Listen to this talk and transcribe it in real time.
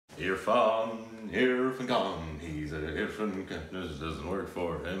Irrfan gone. He's an Irrfan. This doesn't work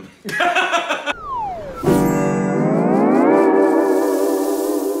for him.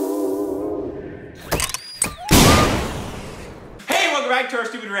 Hey, welcome back to our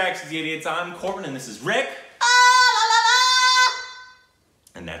Stupid Reactions, the idiots. I'm Corbin, and this is Rick.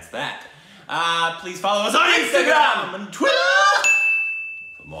 And that's that. Please follow us on Instagram and Twitter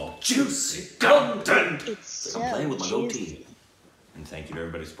for more juicy content. It's so I'm playing with my juicy. goatee. And thank you to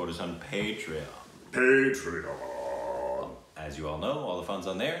everybody who supports us on Patreon. As you all know, all the funds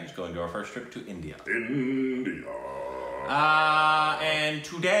on there is going to our first trip to India. And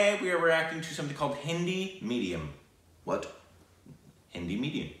today we are reacting to something called Hindi Medium. What? Hindi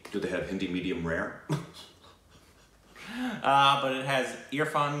Medium. Do they have Hindi medium rare? But it has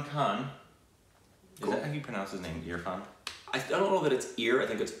Irrfan Khan. Is that how you pronounce his name? Irrfan? I don't know that it's I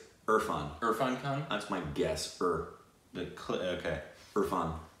think it's Irrfan. Irrfan Khan? That's my guess. Okay.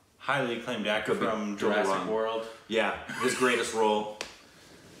 Irrfan. Highly acclaimed actor from Jurassic World. Yeah, his greatest role.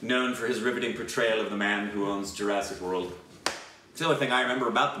 Known for his riveting portrayal of the man who owns Jurassic World. It's the only thing I remember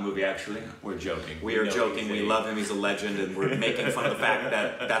about the movie, actually. We're joking. We are joking. We love him. He's a legend, and we're making fun of the fact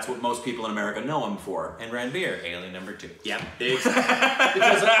that that's what most people in America know him for. And Ranbir, alien number 2. Yeah, because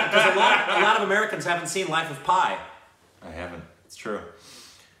a lot of Americans haven't seen Life of Pi. I haven't. It's true.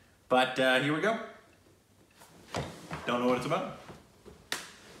 But here we go. Don't know what it's about.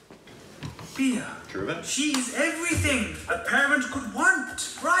 Pia. True of it. She's everything a parent could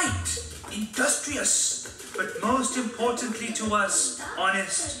want. Bright, industrious, but most importantly to us,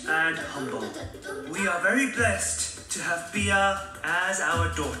 honest and humble. We are very blessed to have Pia as our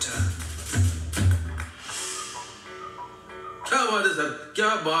daughter. क्या बात है sir?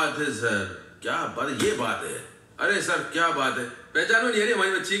 क्या बात है sir? क्या बात है? ये बात है? अरे सर क्या बात है? पहचान में नहीं आ रही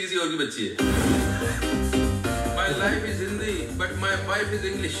हमारी बच्ची किसी और की बच्ची है. My life is Hindi, but my wife is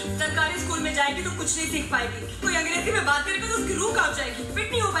English. सरकारी स्कूल में जाएगी तो कुछ नहीं सीख पाएगी. कोई अंग्रेजी में बात करेगा तो उसकी रूह कांप जाएगी.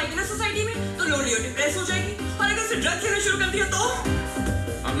 फिट नहीं हो पाएगी ना सोसाइटी में तो लोनली और डिप्रेस हो जाएगी. और अगर उसे ड्रग्स लेना शुरू कर दिया तो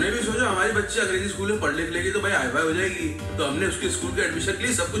हमने भी सोचा हमारी बच्ची अंग्रेजी स्कूल में पढ़ लिख लेगी तो भाई हाई फाई हो जाएगी. तो हमने उसके स्कूल के एडमिशन के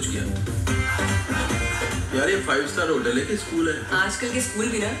लिए सब कुछ किया. यार ये 5 स्टार होटल है कि स्कूल है? आजकल के स्कूल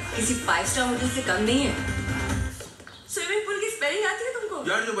भी ना किसी 5 स्टार होटल से कम नहीं है. स्विमिंग पूल की स्पेलिंग आती है तुमको?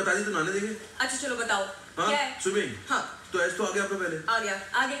 यार जो बता दी तो नाने देंगे. अच्छा चलो बताओ. हाँ? क्या है? स्विमिंग. हाँ. तो ऐसे तो आ गया आपका पहले. आ गया.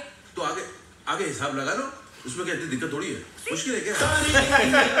 आगे. तो आगे हिसाब लगा लो. उसमें क्या इतनी दिक्कत थोड़ी है. मुश्किल है क्या?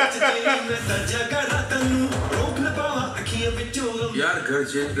 यार घर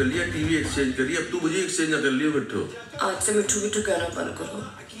चेंज कर लिया, टीवी एक्सचेंज कर लिया, अब तू मुझे एक्सचेंज ना कर लियो मिट्ठू. आज से मिट्ठू कहना बंद करो.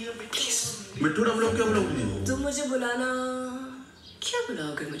 प्लीज. मिट्ठू ना बुलाओ क्या बुलाऊंगी? तुम मुझे बुलाना क्या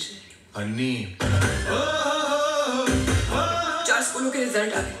बुलाओगे मुझे? अन्नी. 4 स्कूलों के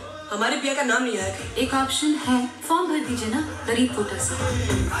रिजल्ट आ गए. हमारे पिया का नाम नहीं आया. एक ऑप्शन है, फॉर्म भर दीजिए ना गरीब कोटा से.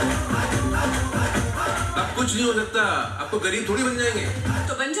 अब कुछ नहीं हो सकता. आपको गरीब थोड़ी बन जाएंगे.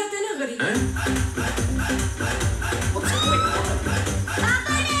 तो बन जाते हैं ना गरीब.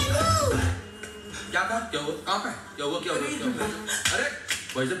 क्या कहा? क्या हुआ? कहाँ पे? क्या हुआ? क्या हुआ? अरे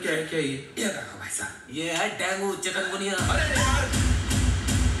भाई साहब क्या है? क्या है ये? ये देखो भाई साहब. ये है डेंगू चिकनगुनिया. अरे यार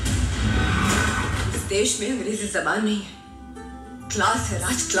इस देश में अंग्रेजी जबान नहीं है. क्लास है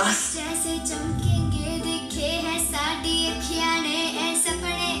राज क्लास. जैसे चमकेंगे दिखे हैं साड़ी अखियां ने ऐ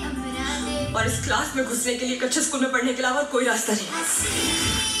सपने अमरा दे. और इस क्लास में घुसने के लिए एक अच्छे स्कूल में पढ़ने के अलावा कोई रास्ता नहीं.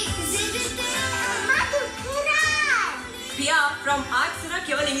 पिया फ्रॉम आर्ट से ना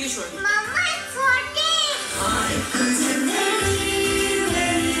केवल English word. Mamma it's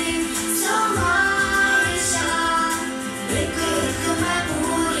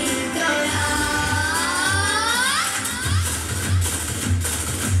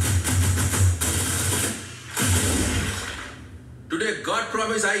Today God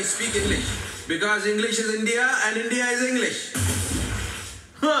promised I speak English because English is India and India is English.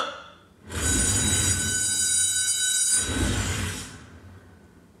 Huh.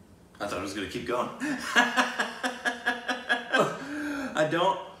 I thought it was going to keep going. I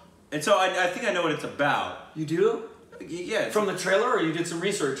don't. And so I think I know what it's about. You do? Yeah. From the trailer, or you did some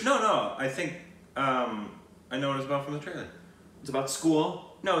research? No. I think I know what it's about from the trailer. It's about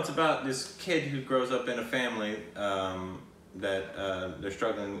school. No, it's about this kid who grows up in a family that they're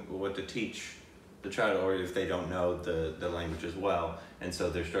struggling with to teach the child, or if they don't know the language as well, and so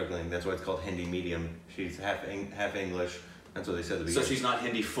they're struggling. That's why it's called Hindi medium. She's half English. That's what they said at the beginning. So she's not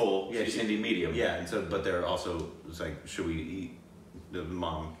Hindi full. Yeah, she's Hindi medium. Yeah, and so but they're also, it's like, should we eat? The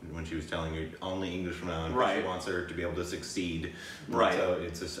mom, when she was telling her only English from now on, right. She wants her to be able to succeed. Right. So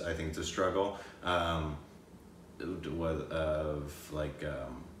I think it's a struggle. Of like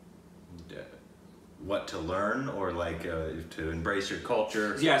what to learn or like to embrace your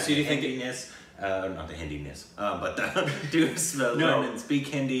culture. Yeah, so do you think Hindiness, not the Hindiness, but learn and speak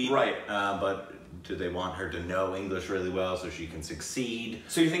Hindi. Right. But do they want her to know English really well so she can succeed?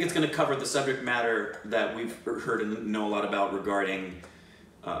 So you think it's going to cover the subject matter that we've heard and know a lot about regarding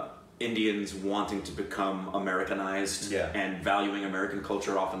Indians wanting to become Americanized and valuing American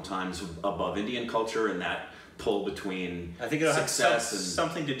culture oftentimes above Indian culture, and that pull between I think it'll success have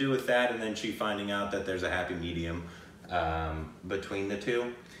something to do with that, and then she finding out that there's a happy medium between the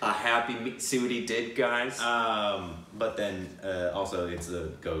two. A happy, see what he did, guys? But then also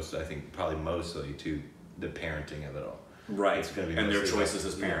goes, I think, probably mostly to the parenting of it all. Right, it's gonna be and their choices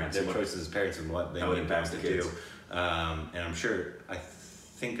as parents. Their choices as parents and what they need to do. And I'm sure, I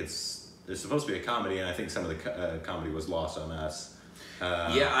think it's supposed to be a comedy, and I think some of the comedy was lost on us.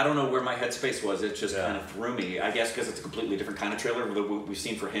 Yeah, I don't know where my headspace was. It just kind of threw me. I guess because it's a completely different kind of trailer that we've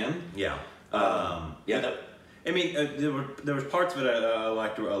seen for him. Yeah. I mean, there was parts of it I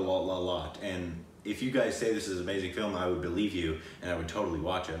liked a lot, and if you guys say this is an amazing film, I would believe you, and I would totally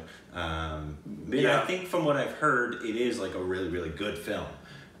watch it. But I think from what I've heard, it is like a really, really good film.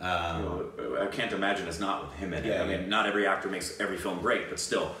 I can't imagine it's not with him in it. I mean, not every actor makes every film great, but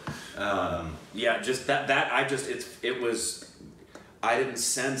still. Just I didn't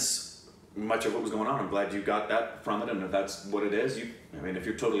sense much of what was going on. I'm glad you got that from it, and if that's what it is, if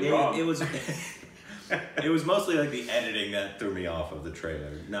you're totally wrong. It was... It was mostly like the editing that threw me off of the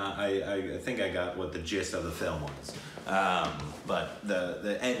trailer. Now, I think I got what the gist of the film was, but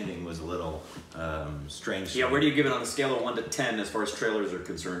the editing was a little strange. Yeah, where do you give it on a scale of 1 to 10 as far as trailers are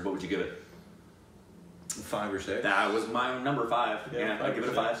concerned? What would you give it? 5 or 6. That was my number 5. Yeah, I'd give it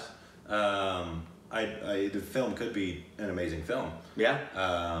a 5. The film could be an amazing film. Yeah.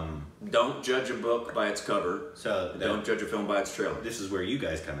 Don't judge a book by its cover. So don't judge a film by its trailer. This is where you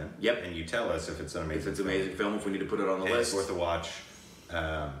guys come in. Yep. And you tell us if it's an amazing film, if we need to put it on the list. It's worth a watch.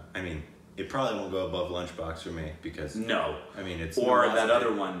 I mean, it probably won't go above Lunchbox for me because... No. I mean, it's... Or that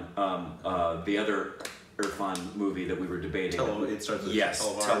other one, the other Irrfan movie that we were debating. It starts with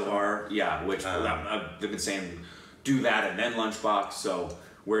Televar. Yeah, which they've been saying, do that and then Lunchbox, so...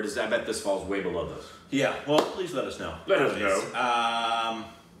 Where does that? I bet this falls way below those. Yeah. Well, please let us know. Let us know. I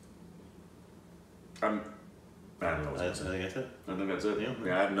don't know. think that's it. I think that's it.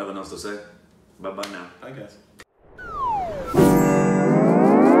 Yeah. I have nothing else to say. Bye bye now. Bye, guys.